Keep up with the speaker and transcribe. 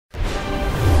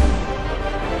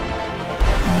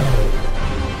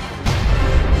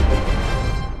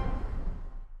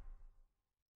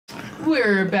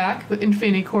back with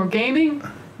Infinity Core Gaming.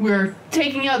 We're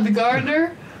taking out the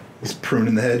gardener. He's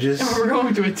pruning the hedges. And we're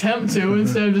going to attempt to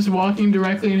instead of just walking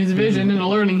directly in his vision and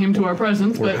alerting him to our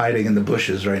presence. We're hiding in the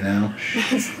bushes right now.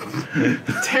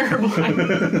 Terrible.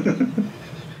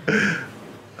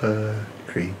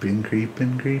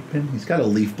 Creeping. He's got a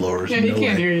leaf blower. Yeah, he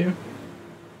can't hear you.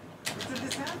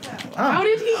 How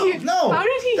did he hear? No, how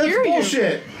did he hear you? That's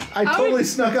bullshit. I totally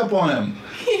snuck up on him.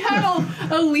 He had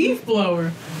a leaf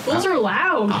blower. Those are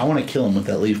loud. I want to kill him with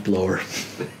that leaf blower.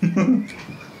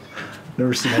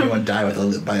 Never seen anyone die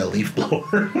by a leaf blower.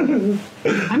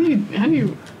 How do you? I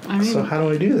mean. So how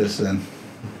do I do this then?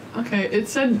 Okay, it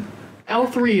said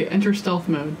L3 enter stealth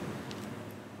mode.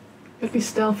 Gotta be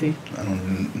stealthy. I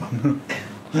don't.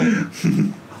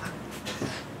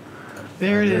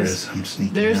 There it is. I'm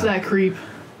sneaking. There's out. that creep.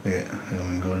 Yeah, I'm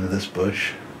gonna go into this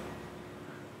bush.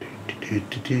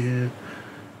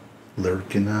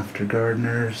 Lurking after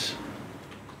gardeners.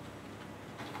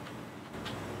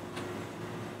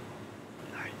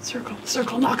 Alright,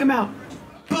 circle, knock him out.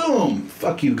 Boom!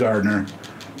 Fuck you, gardener.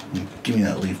 Give me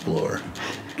that leaf blower.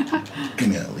 Give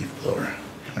me that leaf blower.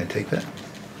 Can I take that?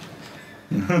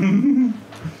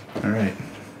 Alright.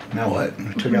 Now what?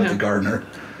 I took out the gardener.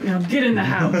 Now get in the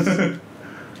house.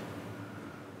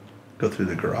 Go through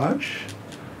the garage.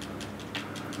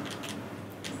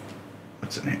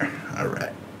 What's in here?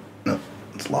 Alright. No,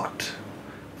 it's locked.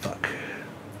 Fuck.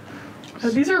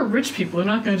 These are rich people. They're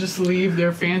not going to just leave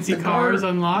their fancy cars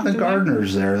unlocked. The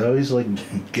gardener's there, though. He's like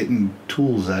getting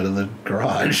tools out of the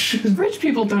garage. Rich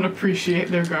people don't appreciate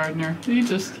their gardener. He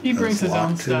brings his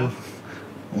own stuff.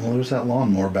 Well, there's that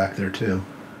lawnmower back there, too.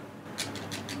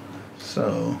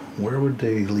 So, where would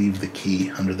they leave the key?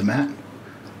 Under the mat?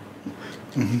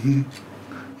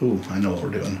 Ooh, I know what we're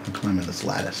doing. We're climbing this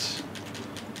lattice.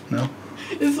 No?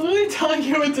 It's literally telling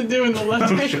you what to do in the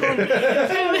left-hand corner.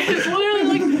 And it's literally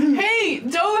like, hey,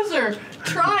 Dozer,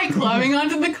 try climbing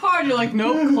onto the car. And you're like,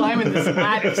 nope, climbing this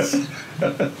lattice.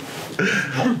 I'm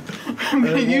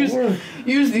going to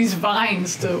use these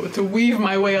vines to weave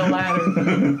my way a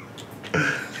ladder.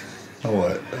 Oh,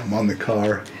 what? I'm on the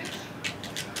car.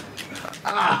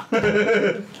 Ah!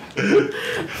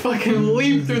 Fucking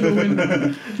leap through the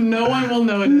window. No one will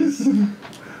notice.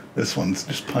 This one's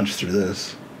just punched through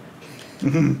this.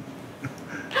 Oh,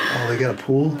 they got a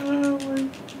pool?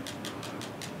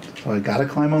 Oh, I gotta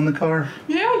climb on the car?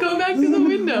 Yeah, go back to the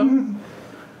window.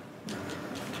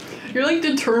 You're like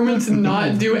determined to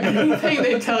not do anything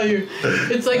they tell you.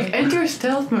 It's like enter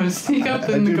stealth mode, sneak up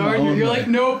in the garden. You're like,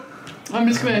 nope, I'm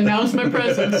just gonna announce my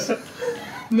presence.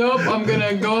 Nope, I'm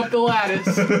gonna go up the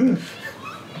lattice.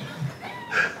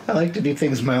 I like to do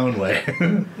things my own way.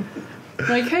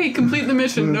 Like, hey, complete the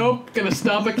mission. Nope, gonna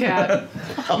stop a cat.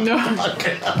 Nope.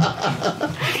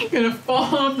 Gonna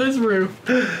fall off this roof.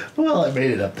 Well, I made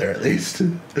it up there at least.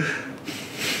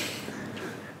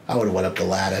 I would have went up the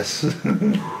lattice.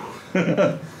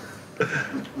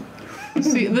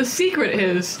 See, the secret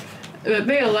is that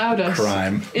they allowed us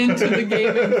into the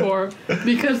gaming core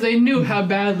because they knew how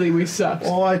badly we sucked.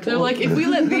 Oh, they're like, if we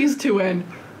let these two in,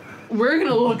 we're going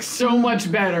to look so much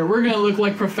better. We're going to look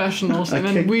like professionals, and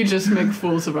then we just make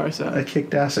fools of ourselves. I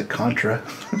kicked ass at Contra. How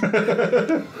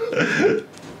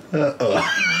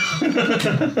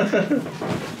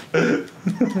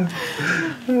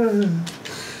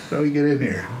do we get in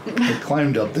here? I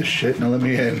climbed up this shit. Now let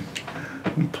me in.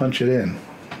 Punch it in.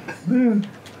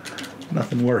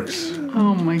 Nothing works.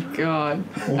 Oh my god.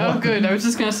 What? Oh good. I was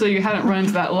just going to say you hadn't run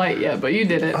into that light yet, but you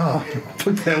did it. Oh,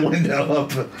 put that window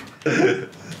up.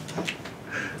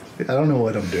 I don't know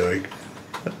what I'm doing.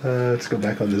 Let's go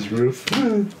back on this roof.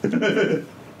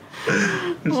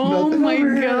 Oh my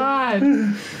god.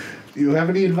 You have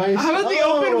any advice? How about the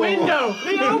open window?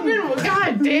 The open...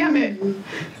 God damn it.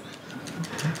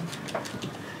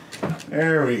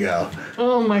 There we go.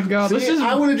 Oh my god. See, this is...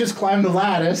 I would have just climbed the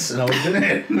lattice and I would have been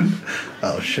in.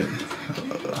 Oh shit.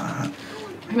 I'm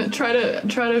gonna try to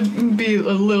be a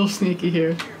little sneaky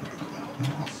here.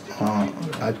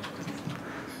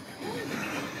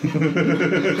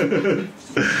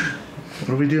 What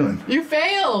are we doing? You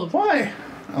failed! Why?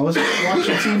 I was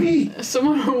watching TV.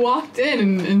 Someone walked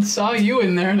in and saw you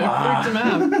in there and it freaked him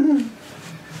out.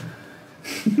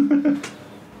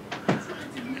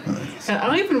 And I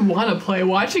don't even want to play.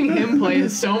 Watching him play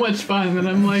is so much fun that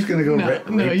I'm like, gonna go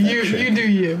no, you do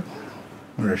you.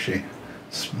 Where is she?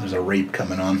 There's a rape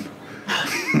coming on.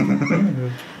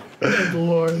 Good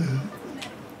lord.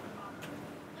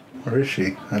 Where is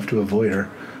she? I have to avoid her.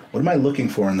 What am I looking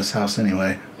for in this house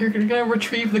anyway? You're gonna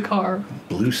retrieve the car.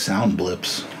 Blue sound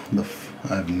blips.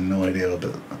 I have no idea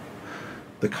about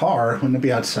the car. Wouldn't it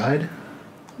be outside?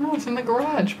 No, it's in the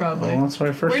garage, probably. Well, that's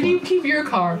my first Where do you keep your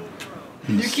car?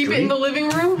 In You the keep it in the living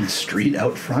room? street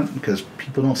out front because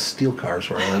people don't steal cars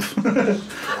where I live.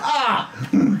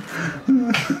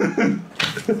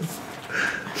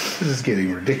 This is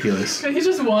getting ridiculous. He's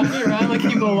just walking around like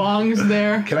he belongs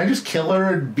there. Can I just kill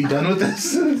her and be done with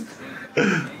this?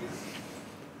 Alright,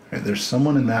 there's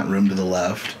someone in that room to the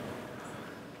left.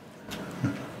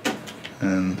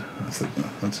 And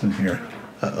what's in here?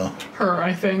 Uh-oh. Her,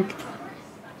 I think.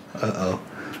 Uh-oh.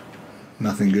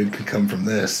 Nothing good could come from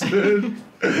this.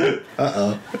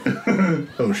 Uh-oh.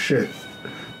 Oh, shit.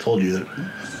 Told you that.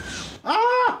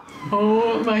 Ah!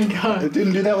 Oh my I god.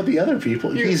 didn't do that with the other people.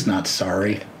 He's not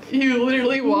sorry. You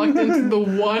literally walked into the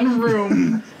one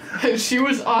room that she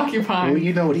was Well, occupying.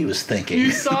 you know what he was thinking.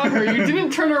 You saw her. You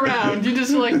didn't turn around. You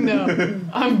just were like, no,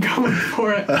 I'm going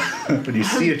for it. When you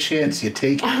see a chance, you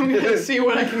take I'm it. going to see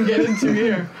what I can get into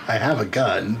here. I have a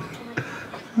gun.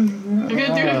 You're going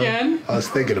to do it again? I was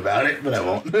thinking about it, but I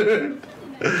won't.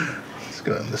 Let's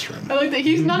go in this room. I like that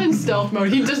he's not in stealth mode.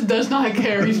 He just does not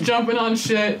care. He's jumping on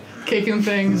shit, kicking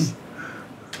things.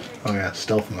 Oh yeah,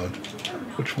 stealth mode.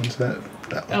 Which one's that?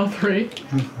 That one. L3.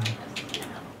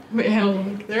 Wait,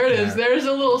 look. There it is. There's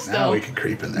a little Now we stealth. can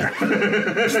creep in there.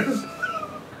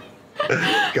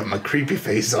 Got my creepy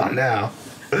face on now.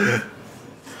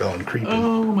 Going creeping.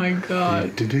 Oh my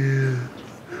god. Do-do-do.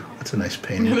 That's a nice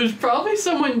painting. There's probably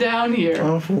someone down here.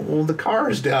 Oh, well, the car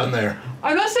is down there.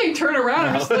 I'm not saying turn around.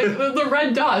 I'm just like, the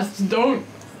red dots. Don't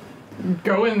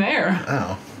go in there.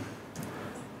 Oh.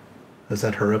 Is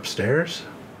that her upstairs?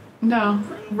 No.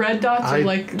 Red dots I are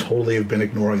like... totally have been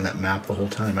ignoring that map the whole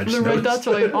time. I just The red noticed. dots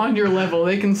are like on your level.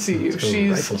 They can see you. Let's go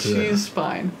rifle to that. She's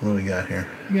fine. What do we got here?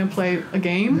 You gonna play a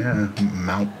game? Yeah,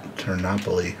 Mount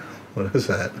Ternopoly. What is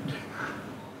that?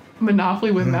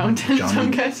 Monopoly with mountains, I'm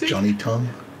guessing. Johnny Tongue.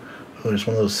 Oh, there's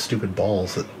one of those stupid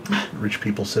balls that rich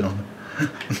people sit on.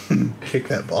 Kick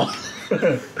that ball.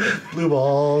 Blue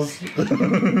balls. You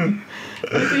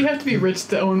have to be rich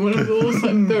to own one of those.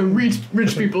 Like the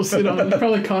rich people sit on. It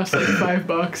probably costs like $5.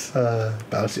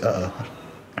 Bouncy. Uh-oh.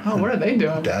 Oh, what are they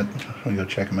doing? Dad, I'm gonna go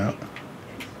check him out.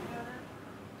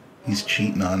 He's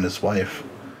cheating on his wife.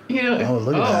 You know, Oh,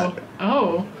 look at that.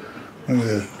 Oh.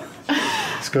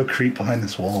 Let's go creep behind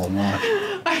this wall and watch.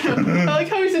 I like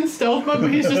how he's in stealth mode,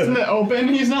 but he's just in the open.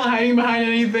 He's not hiding behind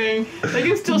anything. They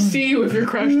can still see you if you're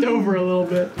crouched over a little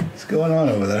bit. What's going on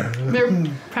over there? They're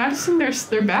practicing their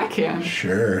backhand.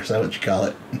 Sure, is that what you call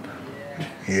it?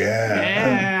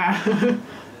 Yeah. Yeah.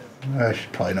 I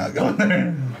should probably not go in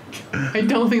there. I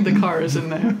don't think the car is in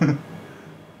there.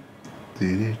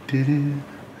 Do-do-do-do.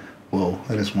 Whoa,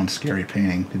 that is one scary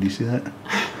painting. Did you see that?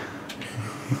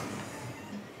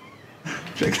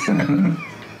 Check that out.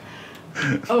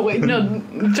 Oh wait, no.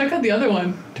 Check out the other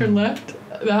one. Turn left.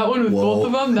 That one with Whoa. both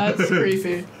of them. That's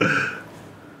creepy.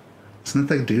 Isn't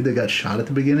that the dude that got shot at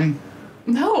the beginning?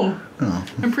 No. Oh.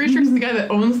 I'm pretty sure it's the guy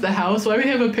that owns the house. Why would he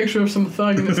have a picture of some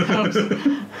thug in his house?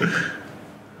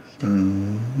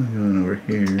 I'm going over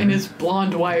here. And his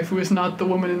blonde wife, who is not the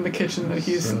woman in the kitchen that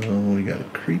he's... So we gotta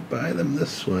creep by them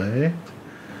this way.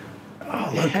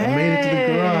 Oh, look, I made it to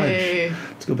the garage. Hey.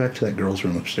 Let's go back to that girl's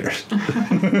room upstairs.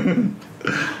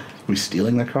 Are we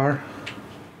stealing the car?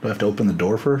 Do I have to open the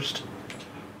door first?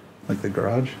 Like the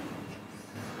garage?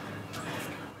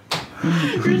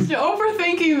 You're just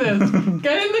overthinking this.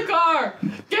 Get in the car.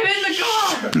 Get in the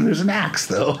car. There's an axe,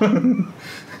 though.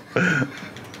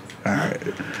 Alright.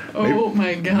 Oh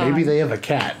my god. Maybe they have a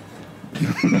cat.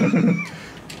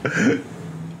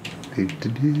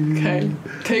 Okay,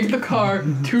 take the car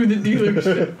to the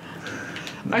dealership.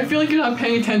 I feel like you're not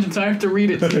paying attention, so I have to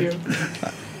read it to you.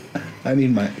 I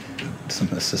need some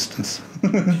assistance.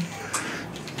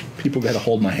 People gotta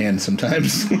hold my hand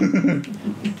sometimes.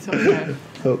 It's okay.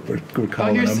 Oh, we're Oh,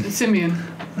 calling here's him. Simeon.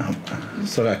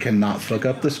 So I cannot fuck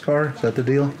up this car? Is that the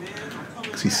deal?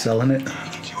 Because he's selling it?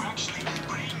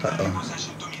 Uh-oh.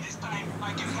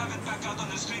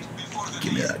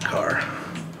 Give me that car.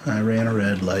 I ran a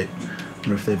red light.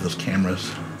 Wonder if they have those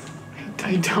cameras.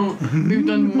 I don't. We've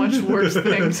done much worse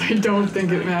things. I don't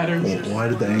think it matters. Well, why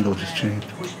did the angle just change?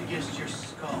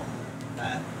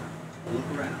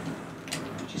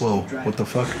 Whoa, what the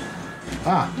fuck?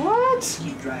 Ah, What?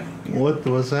 what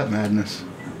was that madness?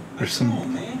 There's some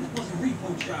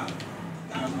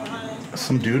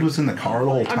dude was in the car the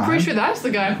whole time? I'm pretty sure that's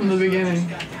the guy from the beginning.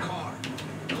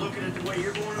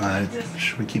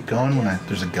 Should we keep going when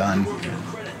there's a gun?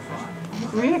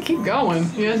 We gotta keep going.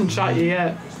 He hasn't shot you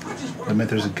yet. I meant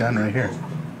there's a gun right here.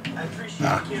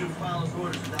 Ah.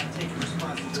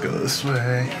 Let's go this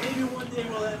way.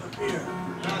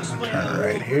 Turn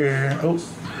right here. Oh,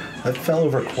 That fell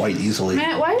over quite easily.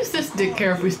 Man, why does this dick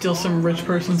care if we steal some rich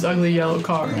person's ugly yellow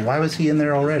car? Why was he in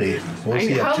there already? What was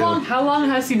he up to? How long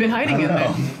has he been hiding in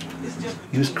there?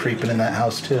 He was creeping in that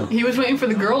house too. He was waiting for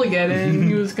the girl to get in.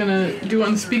 He was gonna do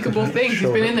unspeakable things. He's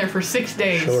been in there for 6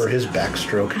 days. Show her his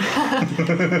backstroke.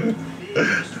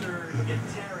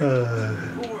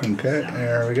 Okay,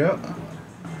 there we go.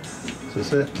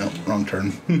 Is this it? No, wrong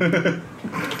turn.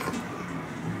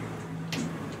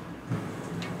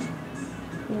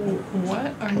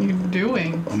 What are you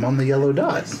doing? I'm on the yellow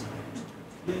dot.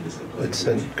 It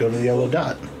said go to the yellow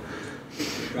dot.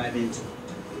 Drive into it.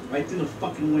 Right through the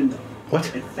fucking window.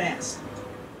 What? And fast.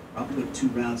 I'll put 2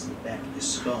 rounds in the back of your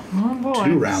skull. Oh boy.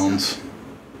 2 rounds.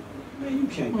 Man, you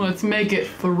can't. Let's make it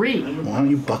 3. Why don't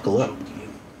you buckle up?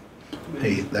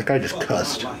 Hey, that guy just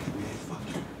cussed. Life, man. Fuck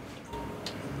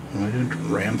you. I didn't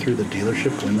ram through the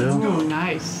dealership window. Oh,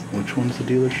 nice. Which one's the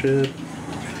dealership?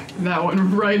 That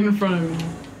one right in front of me.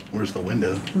 Where's the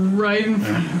window? Right in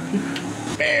front of me.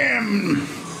 Bam!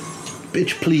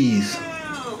 Bitch, please.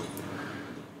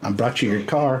 I brought you your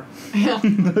car. Yeah.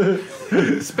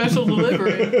 Special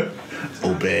delivery.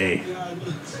 Obey.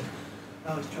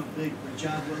 I was trying big for a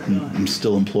job well done. I'm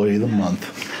still employee of the month.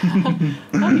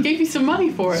 Oh, he gave you some money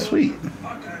for it. Sweet.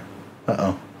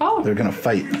 Uh-oh. Oh, They're gonna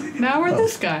fight. now we're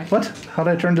this guy. What? How'd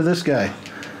I turn to this guy?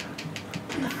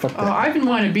 Fuck Oh, that. I've been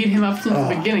wanting to beat him up since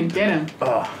the beginning. Get him.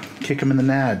 Oh, kick him in the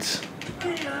nads.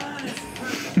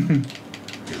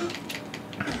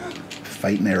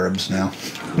 Fighting Arabs now.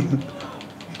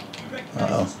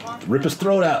 Uh-oh. Rip his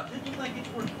throat out.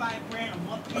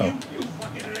 Oh.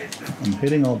 I'm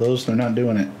hitting all those. They're not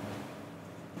doing it.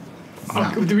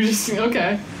 Oh, do we just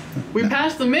okay? We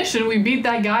passed the mission. We beat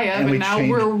that guy up, and now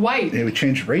we're white. Yeah, we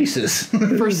changed races.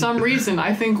 For some reason,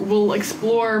 I think we'll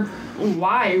explore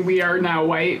why we are now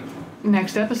white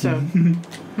next episode.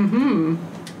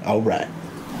 All right.